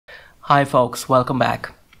Hi folks, welcome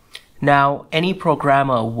back. Now, any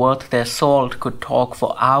programmer worth their salt could talk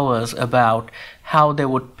for hours about how they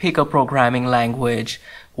would pick a programming language,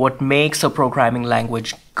 what makes a programming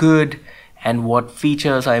language good, and what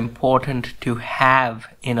features are important to have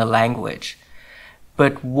in a language.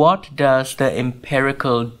 But what does the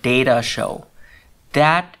empirical data show?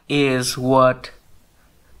 That is what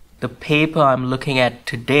the paper I'm looking at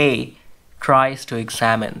today tries to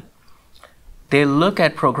examine. They look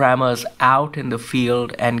at programmers out in the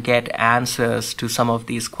field and get answers to some of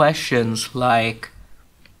these questions like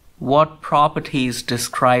what properties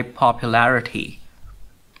describe popularity?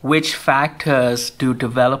 Which factors do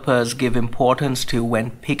developers give importance to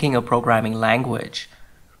when picking a programming language?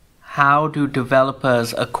 How do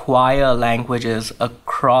developers acquire languages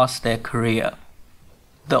across their career?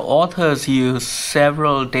 The authors use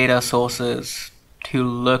several data sources to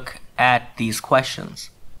look at these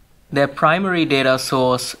questions. Their primary data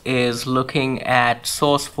source is looking at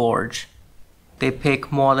SourceForge. They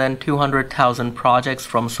pick more than 200,000 projects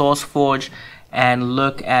from SourceForge and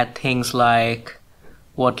look at things like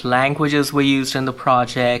what languages were used in the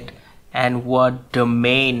project and what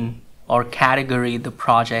domain or category the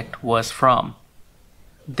project was from.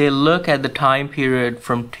 They look at the time period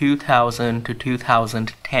from 2000 to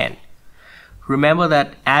 2010. Remember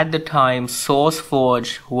that at the time,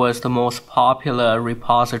 SourceForge was the most popular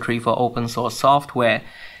repository for open source software.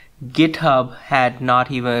 GitHub had not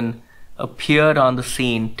even appeared on the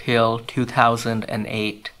scene till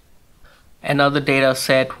 2008. Another data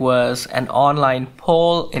set was an online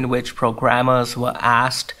poll in which programmers were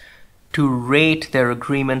asked to rate their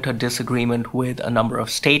agreement or disagreement with a number of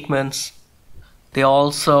statements. They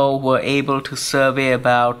also were able to survey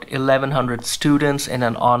about 1,100 students in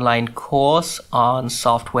an online course on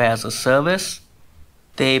software as a service.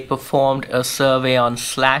 They performed a survey on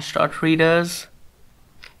Slashdot readers.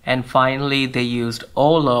 And finally, they used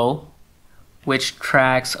OLO, which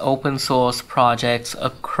tracks open source projects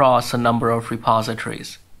across a number of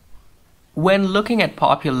repositories. When looking at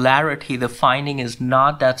popularity, the finding is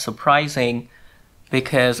not that surprising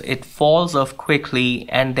because it falls off quickly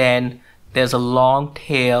and then there's a long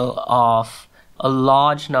tail of a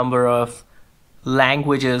large number of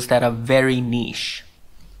languages that are very niche.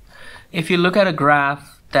 If you look at a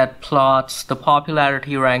graph that plots the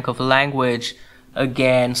popularity rank of a language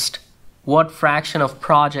against what fraction of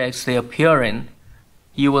projects they appear in,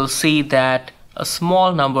 you will see that a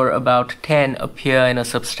small number, about 10, appear in a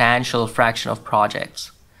substantial fraction of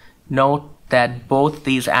projects. Note that both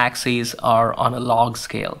these axes are on a log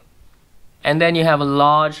scale. And then you have a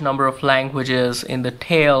large number of languages in the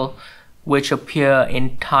tail which appear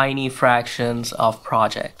in tiny fractions of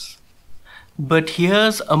projects. But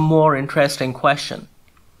here's a more interesting question.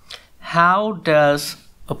 How does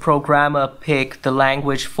a programmer pick the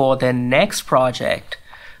language for their next project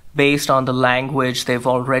based on the language they've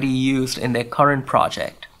already used in their current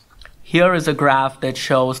project? Here is a graph that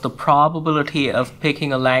shows the probability of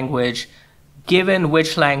picking a language given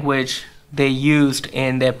which language they used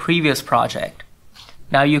in their previous project.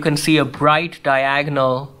 Now you can see a bright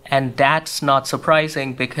diagonal, and that's not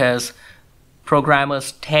surprising because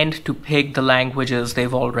programmers tend to pick the languages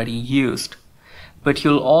they've already used. But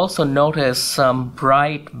you'll also notice some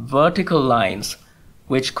bright vertical lines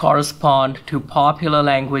which correspond to popular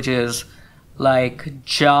languages like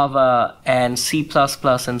Java and C++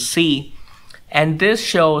 and C. And this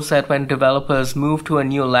shows that when developers move to a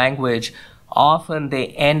new language, often they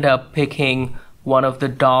end up picking one of the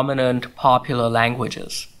dominant popular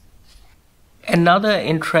languages. Another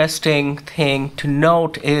interesting thing to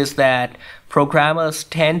note is that programmers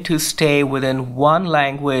tend to stay within one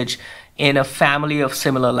language in a family of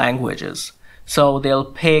similar languages. So they'll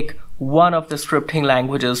pick one of the scripting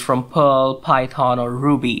languages from Perl, Python, or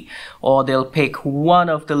Ruby, or they'll pick one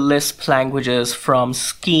of the Lisp languages from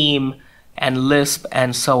Scheme and Lisp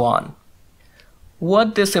and so on.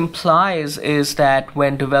 What this implies is that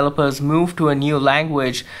when developers move to a new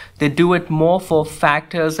language, they do it more for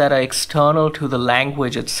factors that are external to the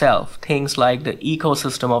language itself, things like the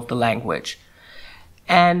ecosystem of the language.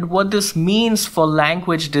 And what this means for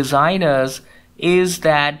language designers is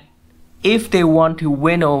that if they want to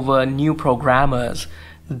win over new programmers,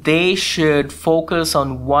 they should focus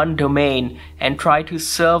on one domain and try to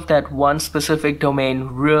serve that one specific domain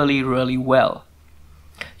really, really well.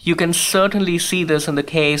 You can certainly see this in the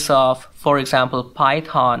case of, for example,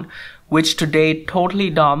 Python, which today totally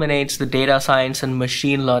dominates the data science and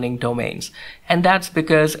machine learning domains. And that's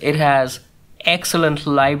because it has excellent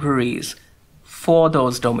libraries for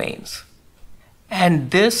those domains.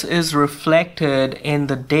 And this is reflected in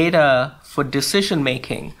the data for decision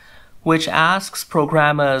making, which asks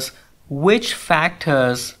programmers which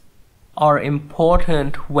factors are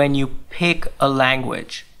important when you pick a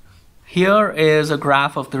language. Here is a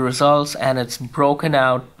graph of the results, and it's broken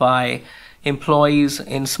out by employees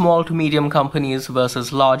in small to medium companies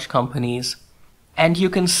versus large companies. And you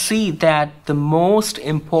can see that the most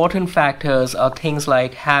important factors are things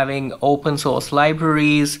like having open source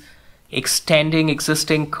libraries, extending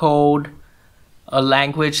existing code, a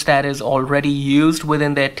language that is already used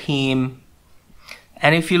within their team.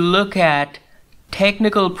 And if you look at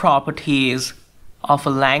technical properties of a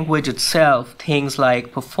language itself, things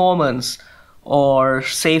like performance or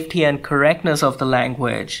safety and correctness of the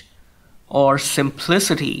language or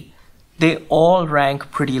simplicity, they all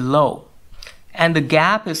rank pretty low. And the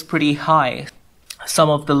gap is pretty high. Some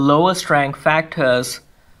of the lowest ranked factors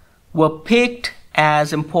were picked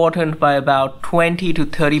as important by about 20 to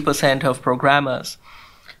 30% of programmers,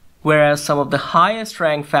 whereas some of the highest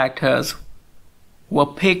ranked factors were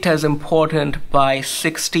picked as important by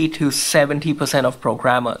 60 to 70% of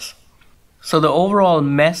programmers. So the overall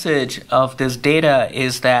message of this data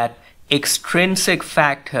is that extrinsic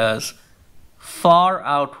factors far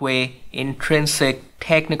outweigh intrinsic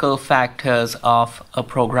technical factors of a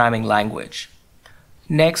programming language.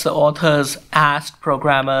 Next, the authors asked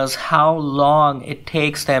programmers how long it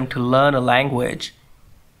takes them to learn a language.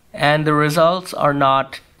 And the results are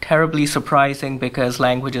not terribly surprising because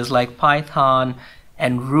languages like Python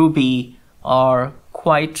and Ruby are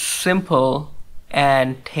quite simple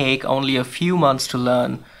and take only a few months to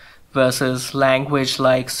learn, versus language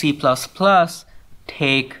like C++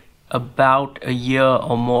 take about a year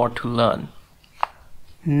or more to learn.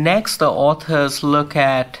 Next, the authors look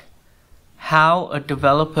at how a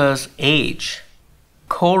developer's age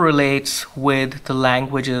correlates with the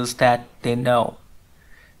languages that they know.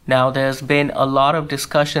 Now, there's been a lot of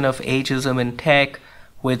discussion of ageism in tech,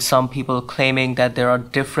 with some people claiming that there are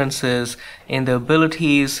differences in the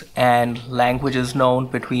abilities and languages known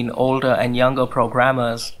between older and younger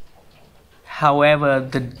programmers. However,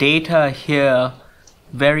 the data here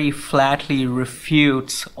very flatly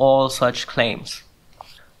refutes all such claims.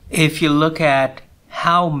 If you look at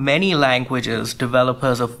how many languages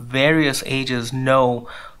developers of various ages know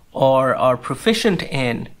or are proficient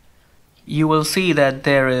in, you will see that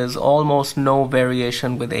there is almost no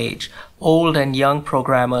variation with age. Old and young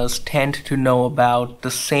programmers tend to know about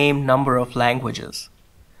the same number of languages.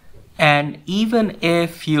 And even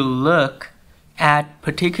if you look at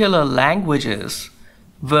particular languages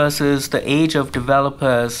versus the age of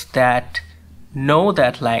developers that know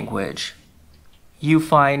that language, you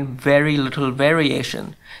find very little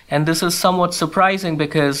variation. And this is somewhat surprising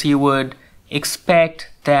because you would expect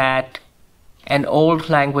that an old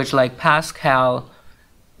language like Pascal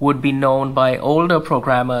would be known by older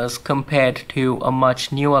programmers compared to a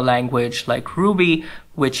much newer language like Ruby,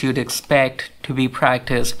 which you'd expect to be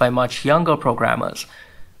practiced by much younger programmers.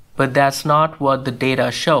 But that's not what the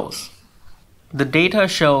data shows. The data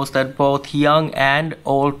shows that both young and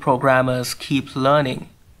old programmers keep learning.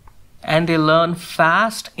 And they learn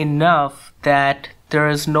fast enough that there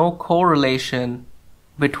is no correlation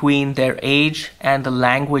between their age and the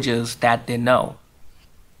languages that they know.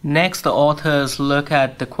 Next, the authors look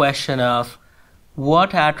at the question of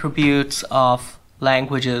what attributes of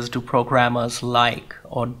languages do programmers like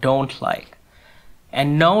or don't like.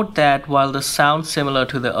 And note that while this sounds similar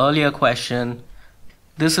to the earlier question,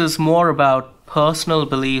 this is more about personal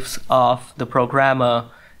beliefs of the programmer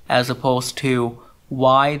as opposed to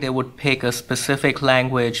why they would pick a specific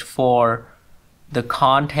language for the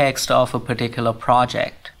context of a particular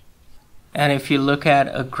project. And if you look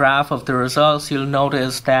at a graph of the results, you'll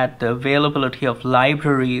notice that the availability of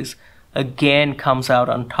libraries again comes out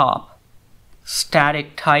on top.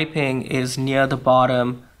 Static typing is near the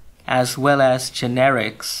bottom, as well as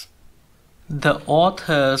generics. The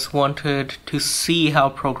authors wanted to see how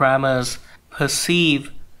programmers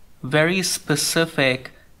perceive very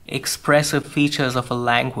specific expressive features of a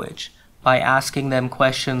language by asking them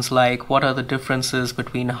questions like what are the differences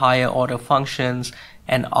between higher order functions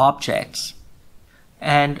and objects.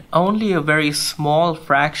 And only a very small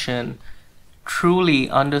fraction truly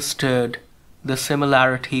understood the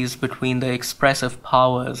similarities between the expressive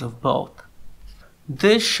powers of both.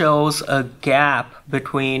 This shows a gap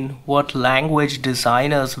between what language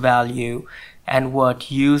designers value and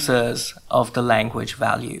what users of the language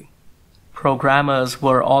value. Programmers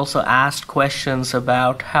were also asked questions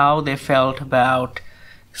about how they felt about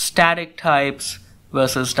static types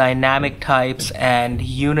versus dynamic types and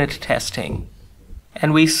unit testing.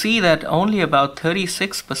 And we see that only about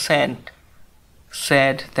 36%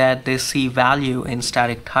 said that they see value in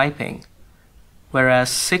static typing. whereas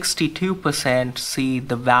 62% see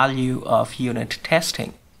the value of unit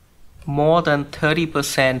testing. More than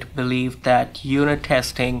 30% believe that unit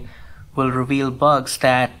testing will reveal bugs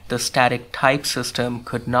that the static type system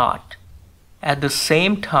could not. At the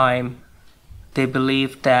same time, they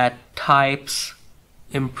believe that types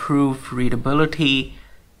improve readability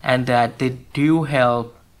and that they do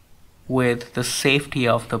help with the safety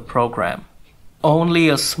of the program. Only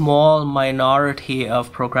a small minority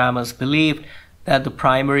of programmers believe that the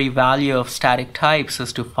primary value of static types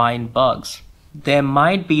is to find bugs. There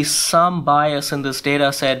might be some bias in this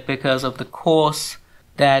data set because of the course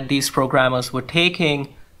that these programmers were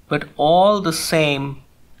taking, but all the same,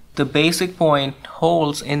 the basic point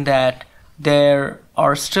holds in that there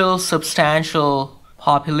are still substantial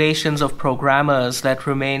populations of programmers that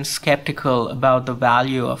remain skeptical about the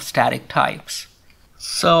value of static types.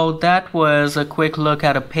 So that was a quick look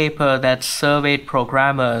at a paper that surveyed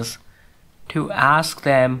programmers to ask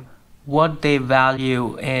them what they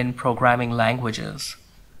value in programming languages.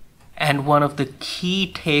 And one of the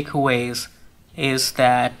key takeaways is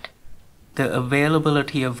that the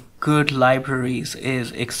availability of good libraries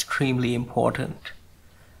is extremely important.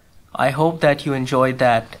 I hope that you enjoyed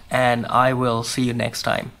that, and I will see you next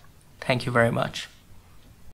time. Thank you very much.